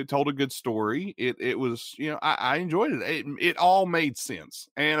 It told a good story. It was, I enjoyed it. It all made sense.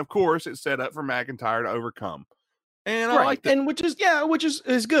 And of course it set up for McIntyre to overcome. And I liked it. And which is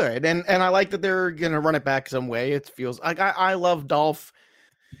good. And I like that they're going to run it back some way. It feels like I love Dolph,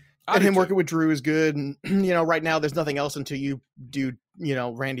 and him working with Drew is good. And, right now there's nothing else until you do,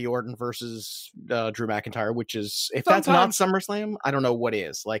 Randy Orton versus Drew McIntyre, which is, if that's not SummerSlam, I don't know what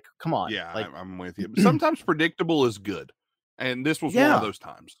is. Like, come on. Yeah, I'm with you. Sometimes predictable is good. And this was one of those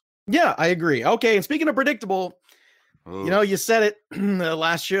times. Yeah, I agree. Okay, and speaking of predictable, you said it in the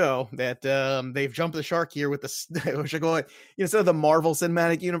last show that they've jumped the shark here with the instead of the Marvel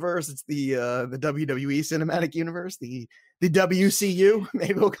Cinematic Universe, it's the WWE Cinematic Universe, the WCU,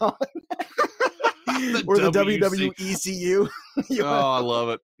 maybe we'll call it. Or the WWECU. I love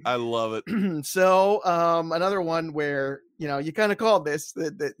it. I love it. So another one where you kind of called this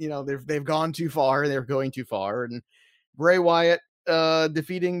that they've gone too far, they're going too far, and Bray Wyatt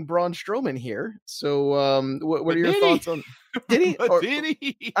defeating Braun Strowman here. So what are your thoughts on? Did he? Did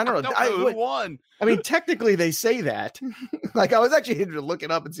he? I don't know. Who won? I mean, technically they say that. Like, I was actually going to look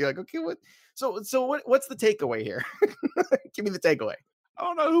it up and see, like, okay, what? So what's the takeaway here? Give me the takeaway. I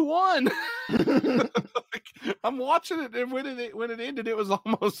don't know who won. I'm watching it, and when it ended, it was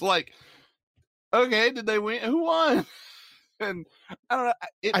almost like, okay, did they win? Who won? And I don't know.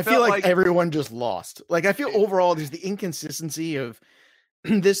 I feel like everyone just lost. Like, I feel overall there's the inconsistency of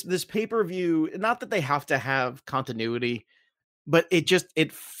this pay-per-view. Not that they have to have continuity, but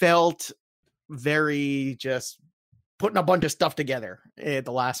it felt very just putting a bunch of stuff together at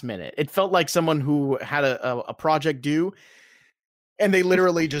the last minute. It felt like someone who had a project due, and they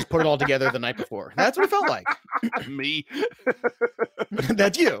literally just put it all together the night before. That's what it felt like. Me.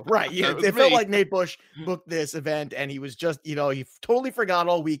 That's you, right? Yeah, it felt like Nate Bush booked this event, and he was just, he totally forgot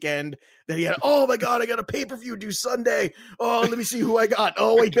all weekend that he had. Oh my God, I got a pay-per-view due Sunday. Oh, let me see who I got.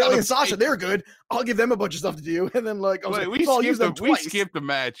 Oh wait, Bailey and Sasha, they're good. I'll give them a bunch of stuff to do, and then we skipped a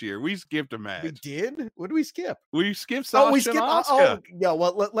match here. We skipped a match. We did. What did we skip? We skipped Sasha. And Asuka. Oh, yeah.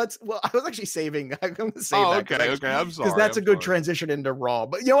 Well, let's. Well, I was actually saving. I'm going to save that. Okay. I'm sorry. Because that's a good transition into Raw.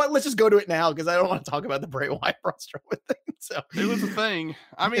 But you know what? Let's just go to it now because I don't want to talk about the Bray Wyatt Braun Strowman thing. So it was a thing.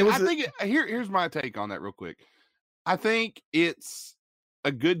 I mean, here's my take on that real quick. I think it's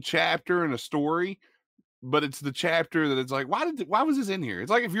a good chapter in a story, but it's the chapter that it's like, why was this in here? It's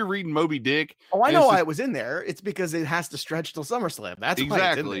like if you're reading Moby Dick. Oh, I know why it was in there. It's because it has to stretch till SummerSlam. That's exactly.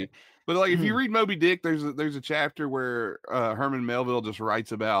 Why it's in there. But like if you read Moby Dick, there's a chapter where Herman Melville just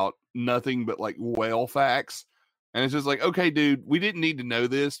writes about nothing but like whale facts, and it's just like, okay, dude, we didn't need to know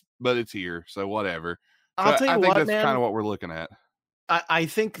this, but it's here, so whatever. I'll tell you I think that's man, kind of what we're looking at. I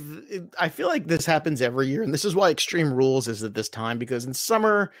think I feel like this happens every year, and this is why Extreme Rules is at this time, because in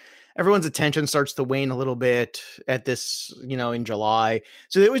summer everyone's attention starts to wane a little bit at this, in July.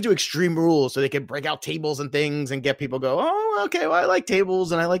 So they always do Extreme Rules so they can break out tables and things and get people go, oh, okay, well, I like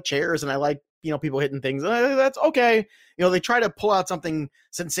tables and I like chairs and I like, people hitting things. That's okay. They try to pull out something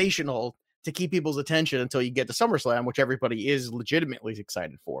sensational to keep people's attention until you get to SummerSlam, which everybody is legitimately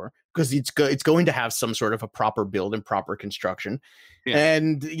excited for because it's going to have some sort of a proper build and proper construction. Yeah.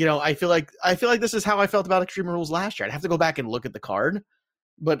 And, I feel like this is how I felt about Extreme Rules last year. I'd have to go back and look at the card,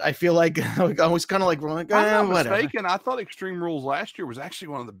 but I feel like I was kind of like, I'm not mistaken. I thought Extreme Rules last year was actually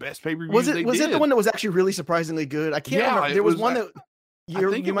one of the best pay-per-views. Was it the one that was actually really surprisingly good? I can't remember. There was one that I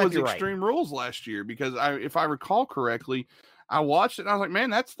think it was Extreme Rules last year because if I recall correctly, I watched it and I was like, man,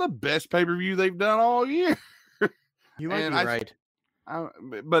 that's the best pay-per-view they've done all year. You might be right.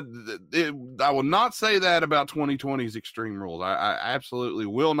 But I will not say that about 2020's Extreme Rules. I absolutely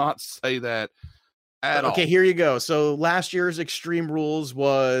will not say that at all. Okay, here you go. So last year's Extreme Rules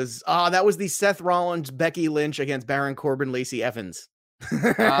was that was the Seth Rollins, Becky Lynch against Baron Corbin, Lacey Evans.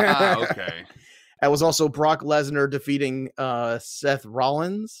 Okay. That was also Brock Lesnar defeating Seth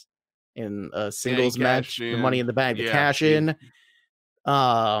Rollins in a singles match, the Money in the Bank, the cash in.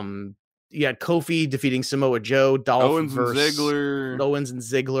 You had Kofi defeating Samoa Joe, Dolph Owens and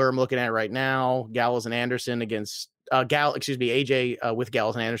Ziggler. I'm looking at right now. Gallows and Anderson against AJ with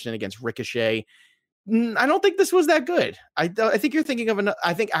Gallows and Anderson against Ricochet. I don't think this was that good. I think you're thinking of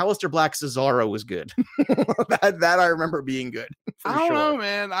I think Aleister Black Cesaro was good. that I remember being good. I don't know,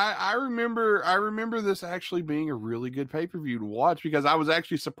 man. I remember this actually being a really good pay-per-view to watch because I was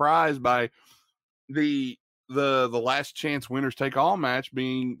actually surprised by the last chance winners take all match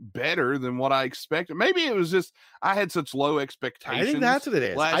being better than what I expected. Maybe it was just I had such low expectations. I think that's what it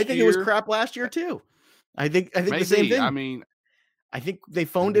is. I think it was crap last year too. I think maybe, the same thing. I mean, I think they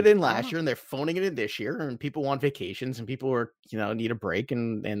phoned it in last year and they're phoning it in this year, and people want vacations and people are, need a break,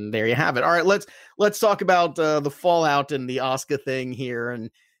 and there you have it. All right, let's talk about the fallout and the Asuka thing here, and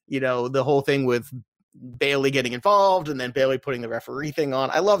the whole thing with Bayley getting involved and then Bayley putting the referee thing on.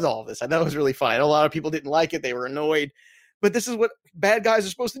 I loved all of this. I thought it was really fun. A lot of people didn't like it. They were annoyed, but this is what bad guys are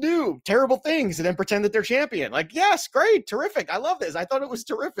supposed to do. Terrible things and then pretend that they're champion. Like, yes, great. Terrific. I love this. I thought it was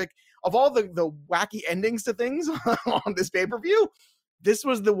terrific. Of all the wacky endings to things on this pay-per-view, this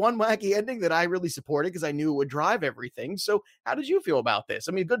was the one wacky ending that I really supported because I knew it would drive everything. So how did you feel about this?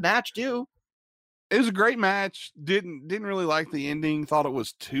 I mean, good match too. It was a great match. Didn't really like the ending. Thought it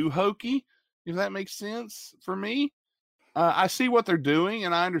was too hokey, if that makes sense for me. I see what they're doing,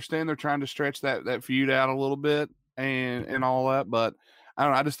 and I understand they're trying to stretch that feud out a little bit and all that, but I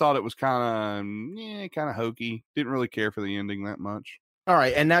don't know. I just thought it was kind of hokey. Didn't really care for the ending that much. All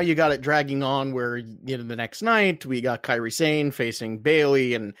right, and now you got it dragging on where the next night we got Kairi Sane facing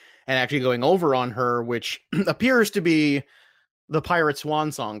Bayley and actually going over on her, which appears to be the Pirate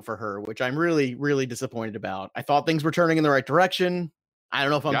Swan song for her, which I'm really, really disappointed about. I thought things were turning in the right direction. I don't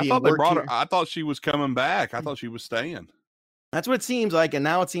know if I'm being worked here. I thought she was coming back. I thought she was staying. That's what it seems like, and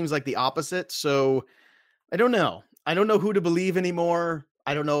now it seems like the opposite. So I don't know. I don't know who to believe anymore.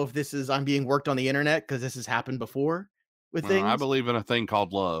 I don't know if I'm being worked on the internet because this has happened before with things. I believe in a thing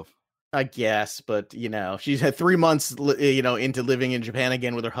called love. I guess, but she's had 3 months, into living in Japan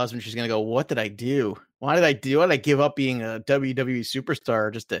again with her husband. She's going to go, what did I do? Why did I give up being a WWE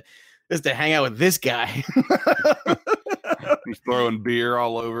superstar just to hang out with this guy? He's throwing beer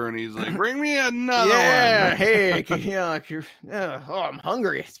all over and he's like, bring me another one. Hey, I'm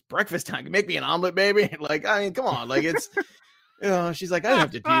hungry. It's breakfast time. Make me an omelet, baby. Like, I mean, come on. Like, it's, she's like, I don't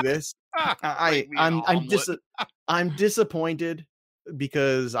have to do this. I'm disappointed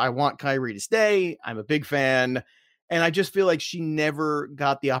because I want Kairi to stay. I'm a big fan. And I just feel like she never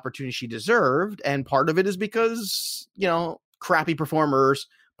got the opportunity she deserved. And part of it is because, crappy performers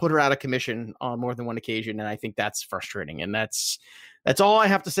put her out of commission on more than one occasion. And I think that's frustrating. And that's all I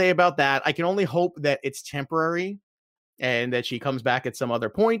have to say about that. I can only hope that it's temporary and that she comes back at some other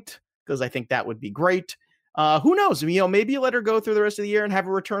point, because I think that would be great. Who knows? Maybe you let her go through the rest of the year and have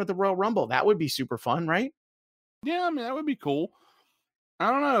her return at the Royal Rumble. That would be super fun, right? Yeah, I mean, that would be cool. I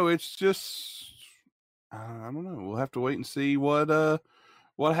don't know. It's just, I don't know. We'll have to wait and see what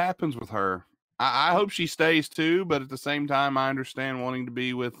happens with her. I hope she stays too, but at the same time, I understand wanting to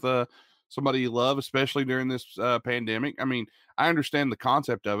be with somebody you love, especially during this pandemic. I mean, I understand the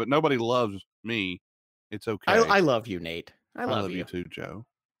concept of it. Nobody loves me. It's okay. I love you, Nate. I love you too, Joe.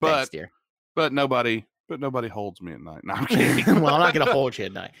 Thanks, dear. But nobody holds me at night. No, I'm kidding. Well, I'm not going to hold you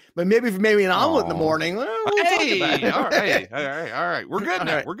at night, but maybe an omelet in the morning. We'll hey, all right. We're good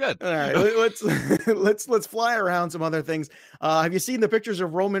now. Right. We're good. All right, let's fly around some other things. Have you seen the pictures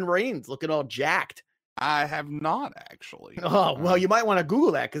of Roman Reigns looking all jacked? I have not actually. Oh, well, you might want to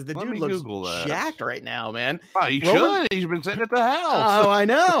Google that because the Let dude me looks Google that. jacked right now, man. Oh, he Roman- should. He's been sitting at the house. Oh, I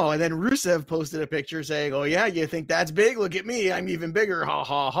know. And then Rusev posted a picture saying, "Oh yeah, you think that's big? Look at me, I'm even bigger." Ha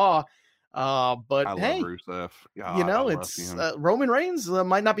ha ha. But I hey, love Rusev. God, you know, I love it's him. Roman Reigns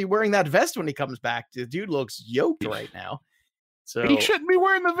might not be wearing that vest when he comes back. The dude looks yoked right now. So He shouldn't be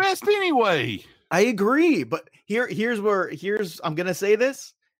wearing the vest anyway. I agree, but here's I'm gonna say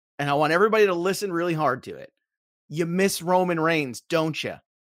this, and I want everybody to listen really hard to it. You miss Roman Reigns, don't you?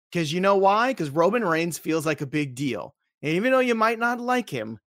 Because you know why? Because Roman Reigns feels like a big deal. And even though you might not like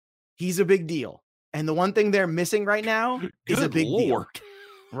him, he's a big deal. And the one thing they're missing right now is a big deal.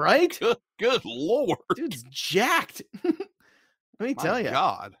 Right? Good Lord. Dude's jacked. Let me tell you.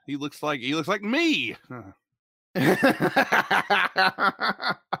 God, he looks like me.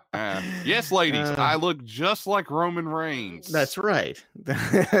 Yes, ladies, I look just like Roman Reigns. That's right.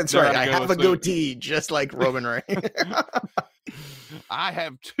 That's right. I have a goatee just like Roman Reigns. I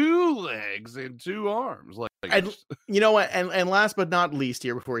have 2 legs and 2 arms. And you know what? And last but not least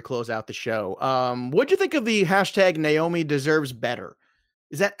here, before we close out the show, what'd you think of the hashtag Naomi deserves better?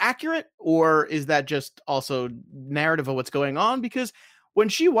 Is that accurate, or is that just also narrative of what's going on? Because when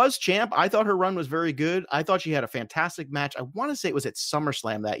she was champ, I thought her run was very good. I thought she had a fantastic match. I want to say it was at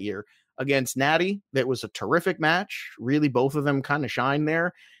SummerSlam that year against Natty. That was a terrific match. Really, both of them kind of shine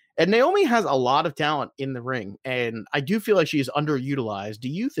there. And Naomi has a lot of talent in the ring, and I do feel like she's underutilized. Do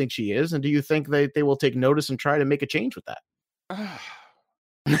you think she is? And do you think they will take notice and try to make a change with that?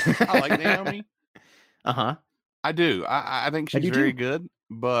 I like Naomi. Uh-huh. I do. I think she's very good,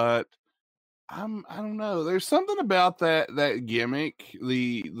 but I don't know. There's something about that gimmick,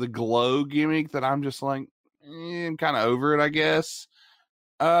 the glow gimmick, that I'm just like, I'm kind of over it, I guess.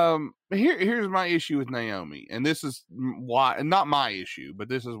 Here's my issue with Naomi, and this is why, not my issue, but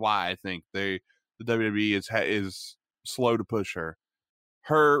this is why I think the WWE is slow to push her.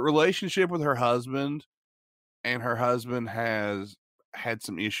 Her relationship with her husband, and her husband has had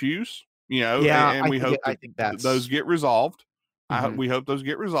some issues, and we hope those get resolved. Mm-hmm. We hope those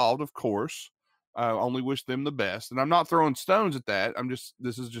get resolved, of course. I only wish them the best, and I'm not throwing stones at that.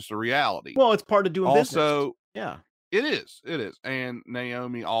 This is just a reality. Well, it's part of doing business. Also, yeah. It is. And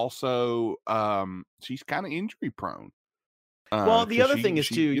Naomi also, she's kind of injury prone. Well, the other thing is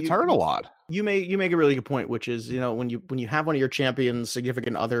too, it's hurt a lot. You make a really good point, which is, when you have one of your champions,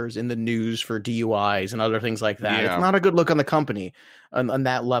 significant others in the news for DUIs and other things like that, It's not a good look on the company on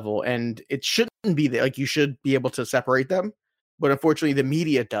that level. And it shouldn't be like, you should be able to separate them. But unfortunately, the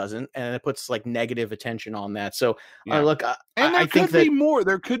media doesn't, and it puts like negative attention on that. So, look, I think that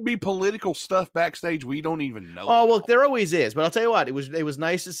there could be political stuff backstage we don't even know. Oh, well, there always is. But I'll tell you what, it was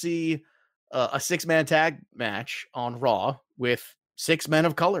nice to see a 6-man tag match on Raw with 6 men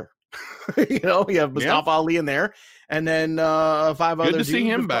of color. You have Mustafa Ali in there, and then 5 others. Good to see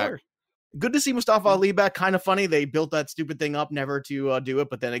him back. Color. Good to see Mustafa Ali back. Kind of funny. They built that stupid thing up never to do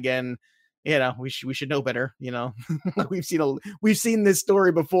it, but then again, we should know better. We've seen this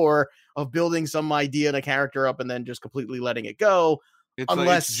story before of building some idea and a character up and then just completely letting it go.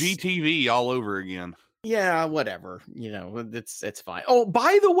 Unless it's GTV all over again. Yeah, whatever. It's fine. Oh,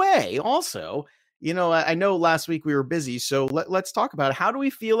 by the way, also, I know last week we were busy, so let's talk about it. How do we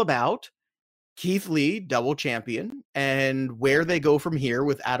feel about Keith Lee, double champion, and where they go from here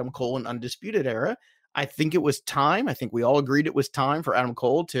with Adam Cole and Undisputed Era? I think it was time. I think we all agreed it was time for Adam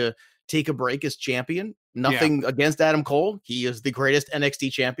Cole to take a break as champion. Nothing against Adam Cole. He is the greatest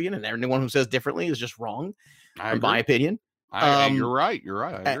NXT champion, and anyone who says differently is just wrong, in my opinion. You're right.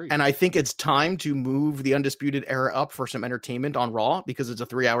 I agree. And I think it's time to move the Undisputed Era up for some entertainment on Raw, because it's a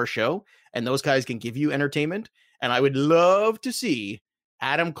 3-hour show, and those guys can give you entertainment. And I would love to see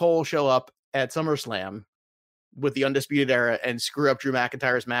Adam Cole show up at SummerSlam with the Undisputed Era and screw up Drew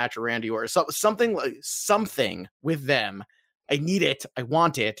McIntyre's match or Randy Orton, something with them. I need it. I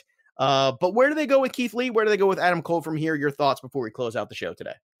want it. But where do they go with Keith Lee? Where do they go with Adam Cole from here? Your thoughts before we close out the show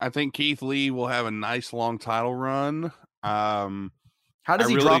today. I think Keith Lee will have a nice long title run. How does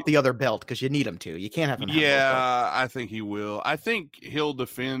he drop the other belt? Because you need him to. You can't have him. I think he will. I think he'll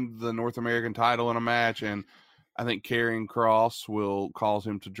defend the North American title in a match, and I think Karrion Kross will cause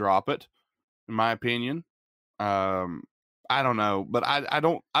him to drop it, in my opinion. I don't know, but I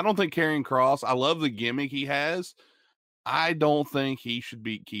don't think Karrion Kross, I love the gimmick he has. I don't think he should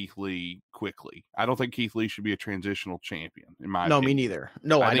beat Keith Lee quickly. I don't think Keith Lee should be a transitional champion, in my opinion. No, me neither.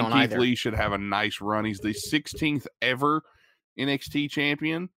 No, I don't think Keith either. Lee should have a nice run. He's the 16th ever NXT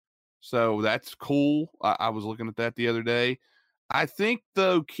champion, so that's cool. I was looking at that the other day. I think,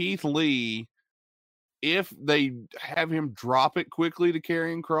 though, Keith Lee if they have him drop it quickly to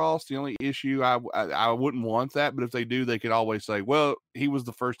Karrion Kross, the only issue I wouldn't want that, but if they do, they could always say, well, he was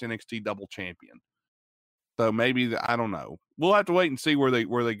the first NXT double champion. So maybe I don't know. We'll have to wait and see where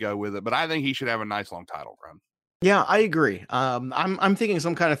they go with it, but I think he should have a nice long title run. Yeah, I agree. I'm thinking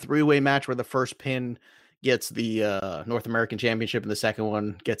some kind of 3-way match where the first pin gets the North American Championship and the second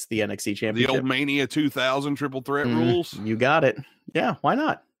one gets the NXT Championship. The old Mania 2000 triple threat rules. You got it. Yeah, why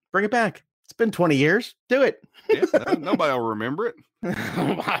not? Bring it back. It's been 20 years. Do it. Yeah, nobody will remember it.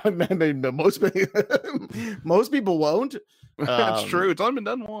 I mean, most people won't. That's true. It's only been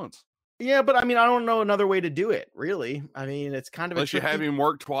done once. Yeah, but I mean, I don't know another way to do it, really. I mean, it's kind of unless you have him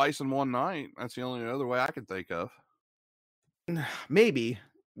work twice in one night. That's the only other way I can think of. Maybe.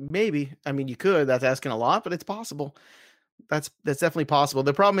 I mean, you could. That's asking a lot, but it's possible. That's definitely possible.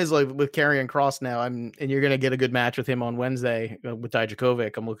 The problem is, like, with Karrion Kross now, and you're gonna get a good match with him on Wednesday with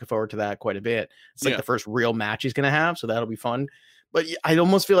Dijakovic. I'm looking forward to that quite a bit. It's like the first real match he's gonna have, so that'll be fun. But I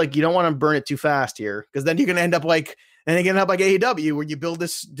almost feel like you don't want to burn it too fast here, because then you're gonna end up like AEW, where you build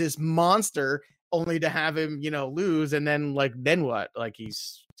this monster only to have him, lose, and then what? Like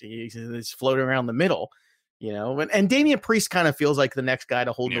he's floating around the middle. And Damian Priest kind of feels like the next guy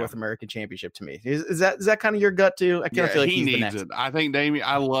to hold North American Championship to me. Is that kind of your gut too? I kind of feel like he needs the next. It. I think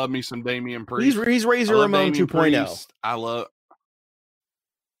I love me some Damian Priest. He's Razor Ramon 2.0.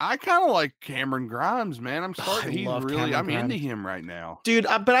 I kind of like Cameron Grimes, man. I'm into him right now, dude.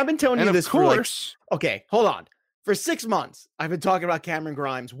 But I've been telling you this for okay, hold on. For 6 months, I've been talking about Cameron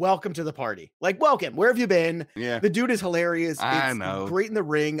Grimes. Welcome to the party. Welcome. Where have you been? Yeah. The dude is hilarious. I know. Great in the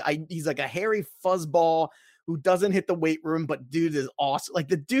ring. He's like a hairy fuzzball who doesn't hit the weight room, but dude is awesome.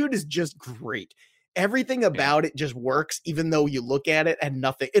 The dude is just great. Everything about it just works, even though you look at it and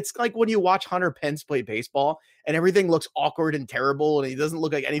nothing. It's like when you watch Hunter Pence play baseball and everything looks awkward and terrible and he doesn't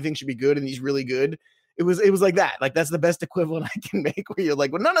look like anything should be good and he's really good. It was like that. That's the best equivalent I can make, where you're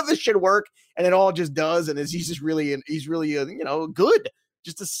like, well, none of this should work, and it all just does, and he's really good,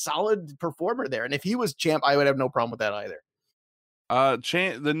 just a solid performer there. And if he was champ, I would have no problem with that either.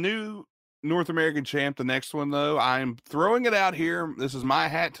 The new North American champ, the next one though, I'm throwing it out here. This is my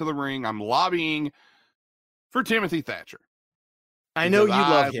hat to the ring. I'm lobbying for Timothy Thatcher. I know you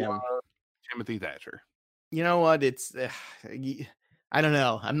love him, Timothy Thatcher. You know what? It's. I don't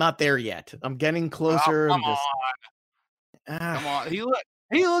know. I'm not there yet. I'm getting closer. Oh, come on.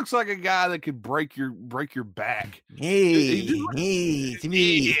 He looks like a guy that could break your back. Hey, to me, give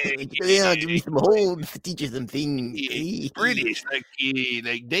me some holds, teach you some things. He's British, like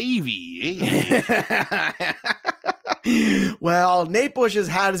Davey. Well, Nate Bush's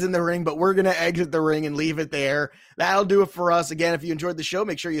hat is in the ring, but we're going to exit the ring and leave it there. That'll do it for us. Again, if you enjoyed the show,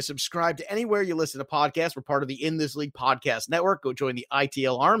 make sure you subscribe to anywhere you listen to podcasts. We're part of the In This League podcast network. Go join the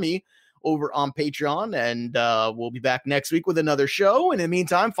ITL Army over on Patreon, and we'll be back next week with another show. And in the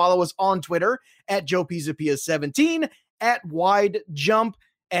meantime, follow us on Twitter at Joe Pisapia17, at Wide Jump,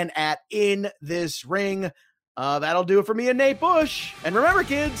 and at In This Ring. That'll do it for me and Nate Bush. And remember,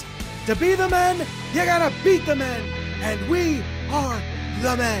 kids, to be the men, you gotta beat the men. And we are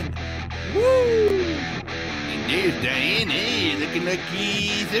the men. Woo! And there's Diana looking like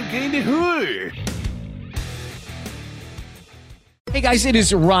she's some kind of whore. Hey guys, it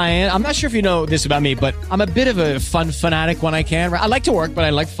is Ryan. I'm not sure if you know this about me, but I'm a bit of a fun fanatic when I can. I like to work, but I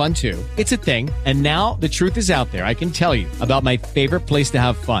like fun too. It's a thing. And now the truth is out there. I can tell you about my favorite place to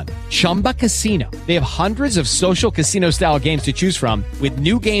have fun. Chumba Casino. They have hundreds of social casino style games to choose from with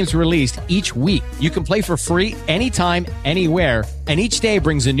new games released each week. You can play for free anytime, anywhere. And each day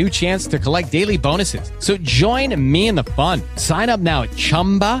brings a new chance to collect daily bonuses. So join me in the fun. Sign up now at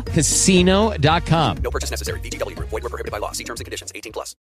ChumbaCasino.com. No purchase necessary. VGW Group. Void where prohibited by law. See terms and conditions. 18+.